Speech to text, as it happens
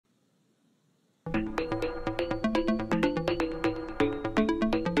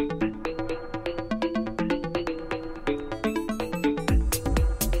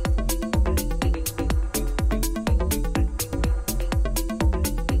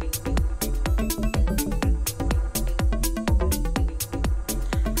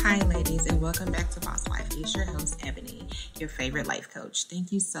welcome back to Boss Life. It's your host, Ebony, your favorite life coach.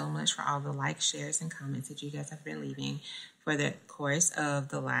 Thank you so much for all the likes, shares, and comments that you guys have been leaving for the course of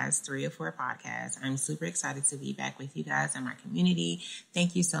the last 3 or 4 podcasts. I'm super excited to be back with you guys in my community.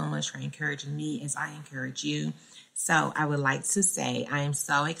 Thank you so much for encouraging me as I encourage you. So I would like to say I am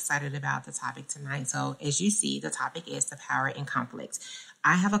so excited about the topic tonight. So as you see, the topic is the power in conflict.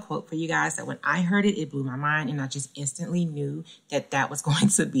 I have a quote for you guys that when I heard it, it blew my mind, and I just instantly knew that that was going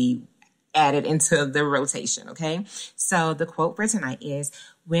to be added into the rotation, okay? So the quote for tonight is,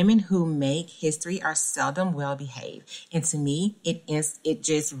 women who make history are seldom well behaved. And to me, it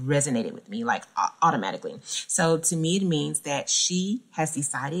just resonated with me like automatically. So to me, it means that she has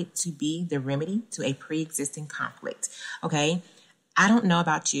decided to be the remedy to a pre-existing conflict, okay? I don't know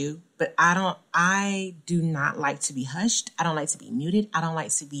about you, but I do not like to be hushed. I don't like to be muted. I don't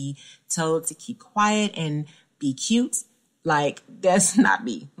like to be told to keep quiet and be cute. Like, that's not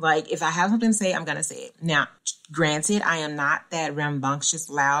me. Like, if I have something to say, I'm going to say it. Now, granted, I am not that rambunctious,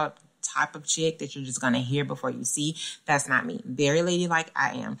 loud type of chick that you're just going to hear before you see. That's not me. Very ladylike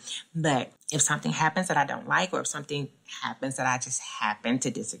I am. But if something happens that I don't like, or if something happens that I just happen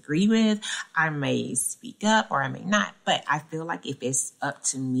to disagree with, I may speak up or I may not. But I feel like if it's up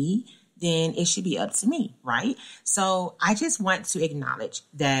to me, then it should be up to me, right? So I just want to acknowledge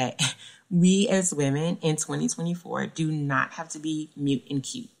that we as women in 2024 do not have to be mute and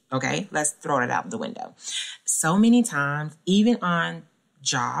cute, okay? Let's throw it out the window. So many times, even on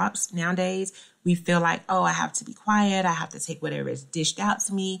jobs nowadays, we feel like, oh, I have to be quiet. I have to take whatever is dished out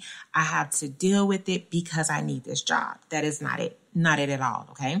to me. I have to deal with it because I need this job. That is not it. Not it at all,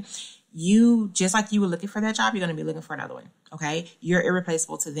 okay? You, just like you were looking for that job, you're going to be looking for another one, okay? You're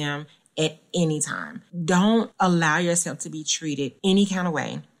irreplaceable to them at any time. Don't allow yourself to be treated any kind of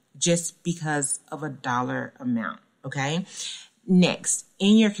way just because of a dollar amount, okay? Next,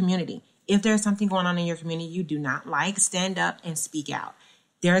 in your community, if there's something going on in your community you do not like, stand up and speak out.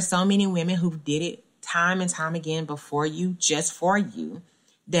 There are so many women who did it time and time again before you, just for you,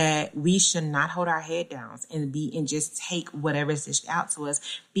 that we should not hold our head down and just take whatever's dished out to us,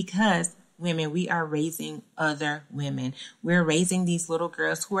 because women, we are raising other women. We're raising these little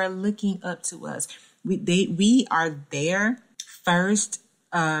girls who are looking up to us. We are their first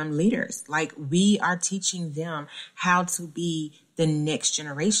leaders. Like, we are teaching them how to be the next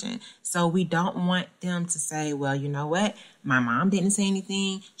generation. So we don't want them to say, well, you know what? My mom didn't say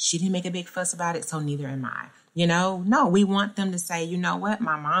anything. She didn't make a big fuss about it, so neither am I. No, we want them to say, you know what?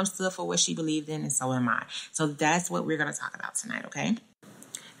 My mom stood for what she believed in, and so am I. So that's what we're going to talk about tonight, okay?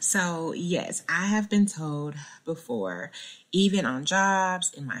 So yes, I have been told before, even on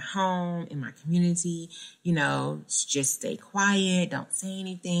jobs, in my home, in my community, just stay quiet, don't say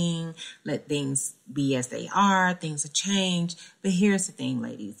anything, let things be as they are, things will change. But here's the thing,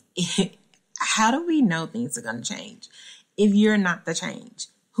 ladies, how do we know things are going to change if you're not the change?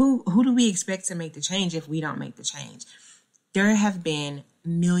 Who do we expect to make the change if we don't make the change? There have been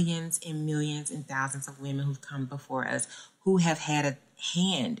millions and millions and thousands of women who've come before us who have had a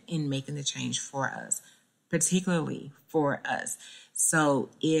hand in making the change for us, particularly for us. So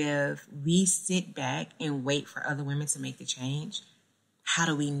if we sit back and wait for other women to make the change, how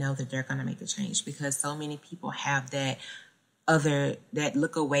do we know that they're going to make the change? Because so many people have that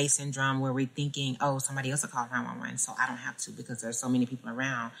look away syndrome where we're thinking, oh, somebody else will call 911, so I don't have to because there's so many people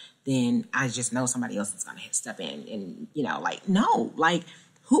around. Then I just know somebody else is going to step in, and no,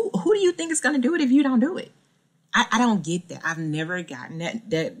 who do you think is going to do it if you don't do it? I don't get that. I've never gotten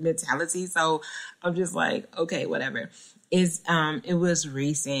that mentality. So I'm just like, okay, whatever. It was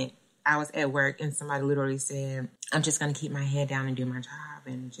recent. I was at work and somebody literally said, I'm just going to keep my head down and do my job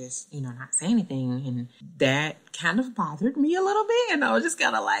and just, not say anything. And that kind of bothered me a little bit. And I was just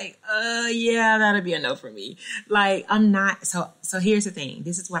kind of like, yeah, that'll be a no for me. Like, I'm not. So here's the thing.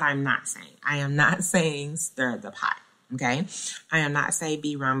 This is what I'm not saying. I am not saying stir the pot. Okay. I am not saying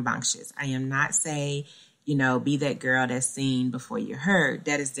be rambunctious. I am not saying, be that girl that's seen before you're heard.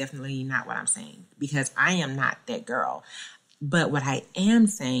 That is definitely not what I'm saying, because I am not that girl. But what I am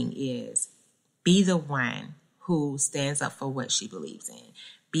saying is be the one who stands up for what she believes in.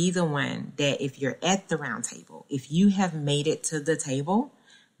 Be the one that if you're at the round table, if you have made it to the table,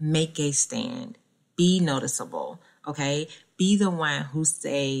 make a stand. Be noticeable, okay? Be the one who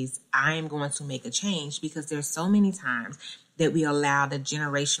says, I am going to make a change, because there's so many times that we allow the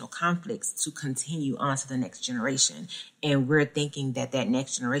generational conflicts to continue on to the next generation. And we're thinking that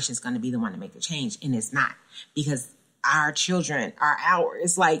next generation is going to be the one to make the change. And it's not, because our children are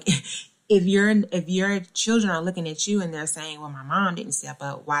ours. Like, if your children are looking at you and they're saying, well, my mom didn't step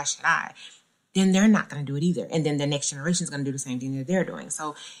up, why should I? then they're not going to do it either. And then the next generation is going to do the same thing that they're doing.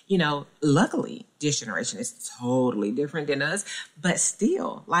 So, luckily, this generation is totally different than us, but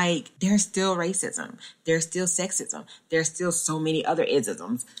still, there's still racism. There's still sexism. There's still so many other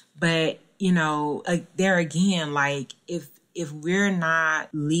isms. But, there again, if we're not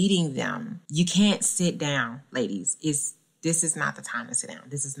leading them, you can't sit down, ladies. This is not the time to sit down.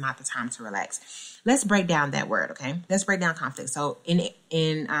 This is not the time to relax. Let's break down that word, okay? Let's break down conflict. So in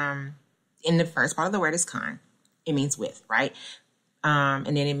the first part of the word is con. It means with, right?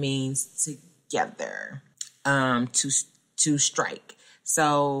 And then it means together, to strike.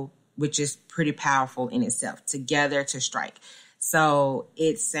 So, which is pretty powerful in itself. Together to strike. So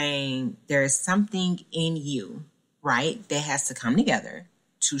it's saying there's something in you, right, that has to come together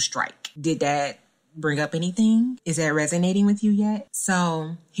to strike. Did that bring up anything? Is that resonating with you yet?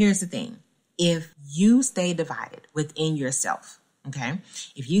 So here's the thing. If you stay divided within yourself, okay,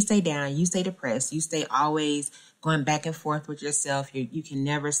 if you stay down, you stay depressed, you stay always going back and forth with yourself, you can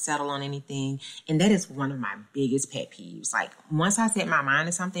never settle on anything. And that is one of my biggest pet peeves. Once I set my mind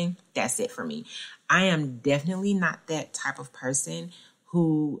to something, that's it for me. I am definitely not that type of person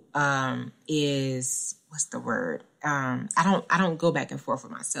who is, what's the word? I don't go back and forth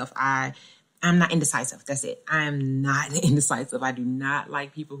with myself. I'm not indecisive. That's it. I am not indecisive. I do not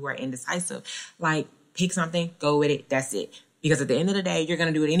like people who are indecisive. Pick something, go with it. That's it. Because at the end of the day, you're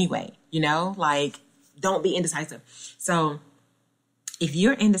going to do it anyway. Don't be indecisive. So if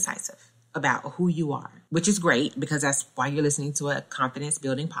you're indecisive about who you are, which is great because that's why you're listening to a confidence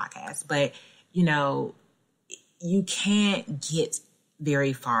building podcast, but you can't get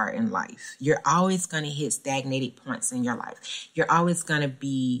very far in life. You're always going to hit stagnated points in your life. You're always going to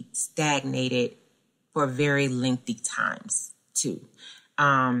be stagnated for very lengthy times too.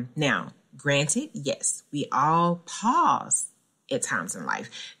 Now, granted, yes, we all pause at times in life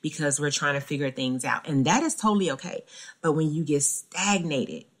because we're trying to figure things out. And that is totally okay. But when you get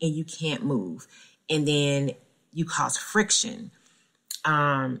stagnated and you can't move and then you cause friction,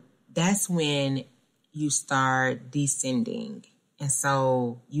 that's when you start descending. And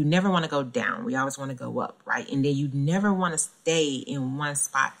so you never want to go down. We always want to go up, right? And then you never want to stay in one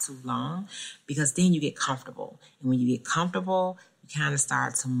spot too long because then you get comfortable. And when you get comfortable, you kind of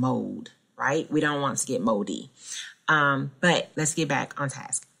start to mold, right? We don't want to get moldy. But let's get back on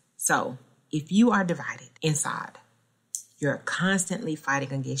task. So if you are divided inside, you're constantly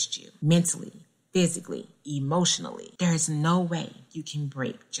fighting against you mentally, physically, emotionally. There is no way you can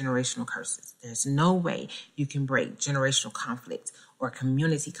break generational curses. There's no way you can break generational conflict or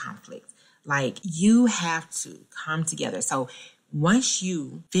community conflict. You have to come together. So once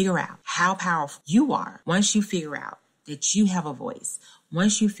you figure out how powerful you are, once you figure out that you have a voice,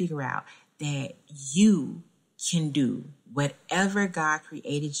 once you figure out that you can do whatever God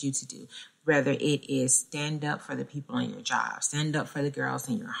created you to do, whether it is stand up for the people on your job, stand up for the girls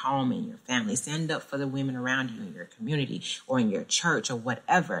in your home and your family, stand up for the women around you in your community or in your church or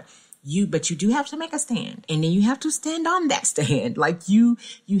whatever. But you do have to make a stand, and then you have to stand on that stand. You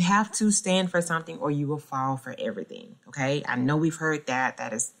have to stand for something or you will fall for everything. Okay. I know we've heard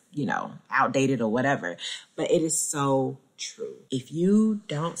that is, outdated or whatever, but it is so true. If you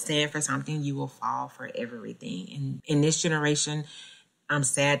don't stand for something, you will fall for everything. And in this generation, I'm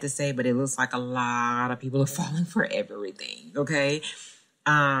sad to say, but it looks like a lot of people are falling for everything. Okay.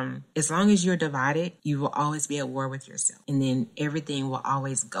 As long as you're divided, you will always be at war with yourself. And then everything will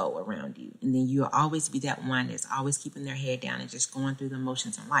always go around you. And then you'll always be that one that's always keeping their head down and just going through the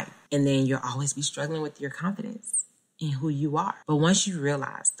motions in life. And then you'll always be struggling with your confidence in who you are. But once you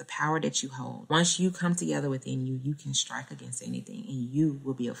realize the power that you hold, once you come together within you, you can strike against anything and you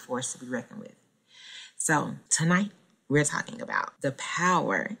will be a force to be reckoned with. So tonight, we're talking about the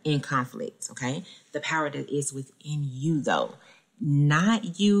power in conflict, okay? The power that is within you, though.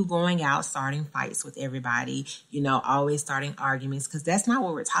 Not you going out starting fights with everybody, always starting arguments, because that's not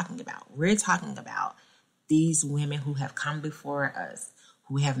what we're talking about. We're talking about these women who have come before us,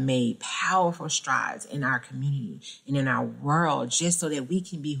 who have made powerful strides in our community and in our world just so that we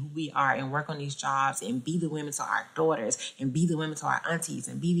can be who we are and work on these jobs and be the women to our daughters and be the women to our aunties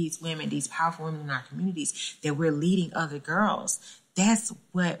and be these women, these powerful women in our communities that we're leading other girls. That's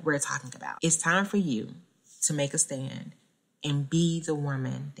what we're talking about. It's time for you to make a stand and be the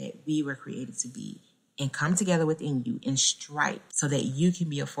woman that we were created to be and come together within you and strike so that you can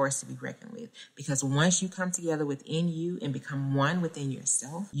be a force to be reckoned with. Because once you come together within you and become one within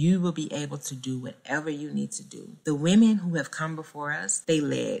yourself, you will be able to do whatever you need to do. The women who have come before us, they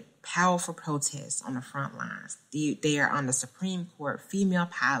led powerful protests on the front lines. They are on the Supreme Court, female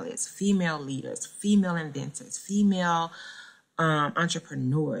pilots, female leaders, female inventors, female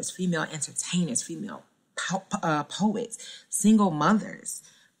entrepreneurs, female entertainers, female poets, single mothers,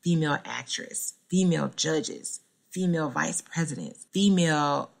 female actress, female judges, female vice presidents,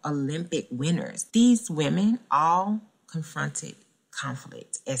 female Olympic winners. These women all confronted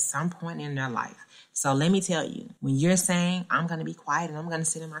conflict at some point in their life. So let me tell you, when you're saying, I'm going to be quiet and I'm going to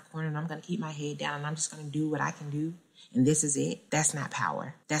sit in my corner and I'm going to keep my head down and I'm just going to do what I can do, and this is it, that's not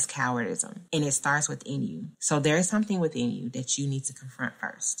power. That's cowardism. And it starts within you. So there is something within you that you need to confront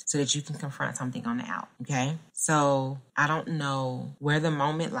first so that you can confront something on the out, okay? So I don't know where the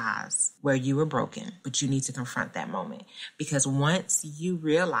moment lies where you were broken, but you need to confront that moment. Because once you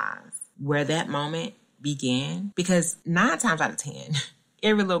realize where that moment began, because 9 times out of 10,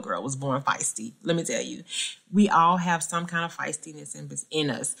 every little girl was born feisty. Let me tell you, we all have some kind of feistiness in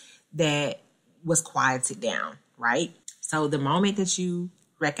us that was quieted down, right? So the moment that you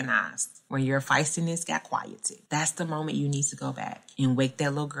recognized when your feistiness got quieted, that's the moment you need to go back and wake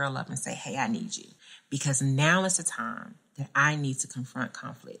that little girl up and say, hey, I need you. Because now is the time that I need to confront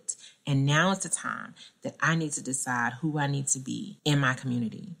conflict. And now is the time that I need to decide who I need to be in my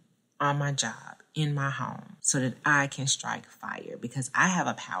community, on my job, in my home, so that I can strike fire, because I have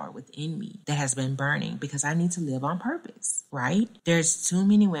a power within me that has been burning because I need to live on purpose, right? There's too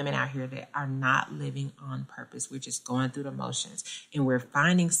many women out here that are not living on purpose. We're just going through the motions and we're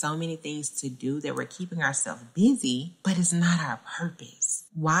finding so many things to do that we're keeping ourselves busy, but it's not our purpose.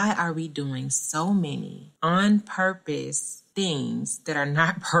 Why are we doing so many on purpose things that are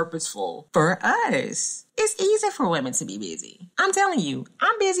not purposeful for us? It's easy for women to be busy. I'm telling you,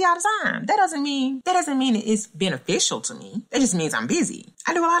 I'm busy all the time. That doesn't mean it's beneficial to me. That just means I'm busy.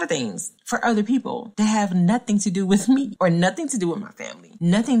 I do a lot of things for other people that have nothing to do with me or nothing to do with my family.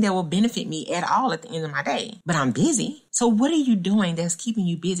 Nothing that will benefit me at all at the end of my day. But I'm busy. So what are you doing that's keeping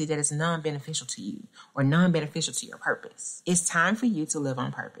you busy that is non-beneficial to you or non-beneficial to your purpose? It's time for you to live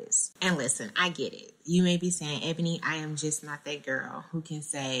on purpose. And listen, I get it. You may be saying, Ebony, I am just not that girl who can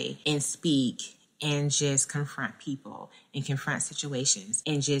say and speak and just confront people and confront situations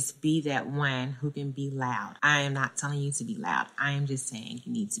and just be that one who can be loud. I am not telling you to be loud. I am just saying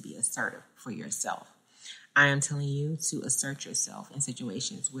you need to be assertive for yourself. I am telling you to assert yourself in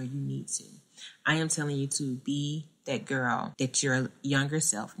situations where you need to. I am telling you to be that girl that your younger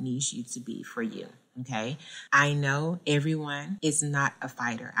self needs you to be for you. Okay? I know everyone is not a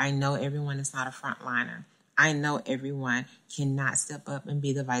fighter. I know everyone is not a frontliner. I know everyone cannot step up and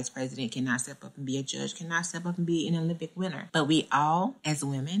be the vice president, cannot step up and be a judge, cannot step up and be an Olympic winner. But we all, as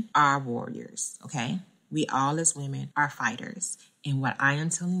women, are warriors, okay? We all, as women, are fighters. And what I am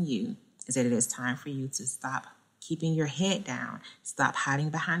telling you is that it is time for you to stop keeping your head down, stop hiding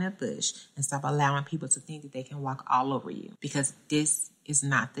behind a bush, and stop allowing people to think that they can walk all over you. Because this is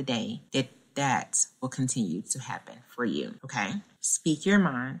not the day that will continue to happen for you, okay? Speak your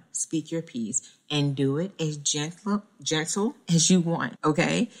mind, speak your piece, and do it as gentle as you want,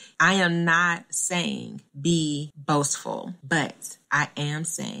 okay? I am not saying be boastful, but I am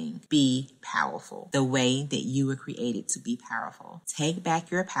saying be powerful the way that you were created to be powerful. Take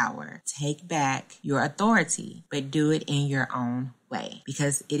back your power, take back your authority, but do it in your own way,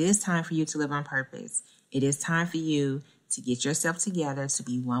 because it is time for you to live on purpose. It is time for you to get yourself together, to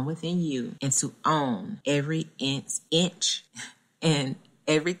be one within you, and to own every inch and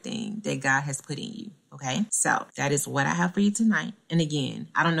everything that God has put in you, okay? So that is what I have for you tonight. And again,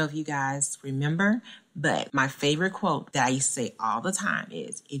 I don't know if you guys remember, but my favorite quote that I used to say all the time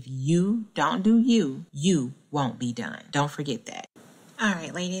is, if you don't do you, you won't be done. Don't forget that. All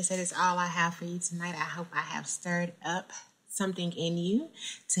right, ladies, that is all I have for you tonight. I hope I have stirred up something in you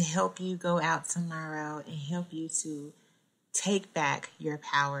to help you go out tomorrow and help you to take back your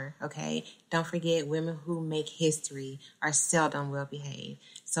power, okay? Don't forget, women who make history are seldom well behaved.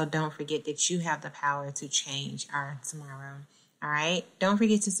 So don't forget that you have the power to change our tomorrow, all right? Don't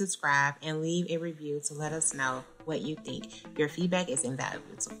forget to subscribe and leave a review to let us know what you think. Your feedback is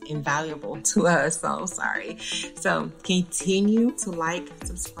invaluable to us, So continue to like,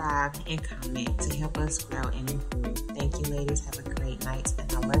 subscribe, and comment to help us grow and improve. Thank you, ladies. Have a great night,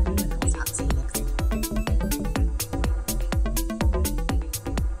 and I love you, and I'll talk to you next time.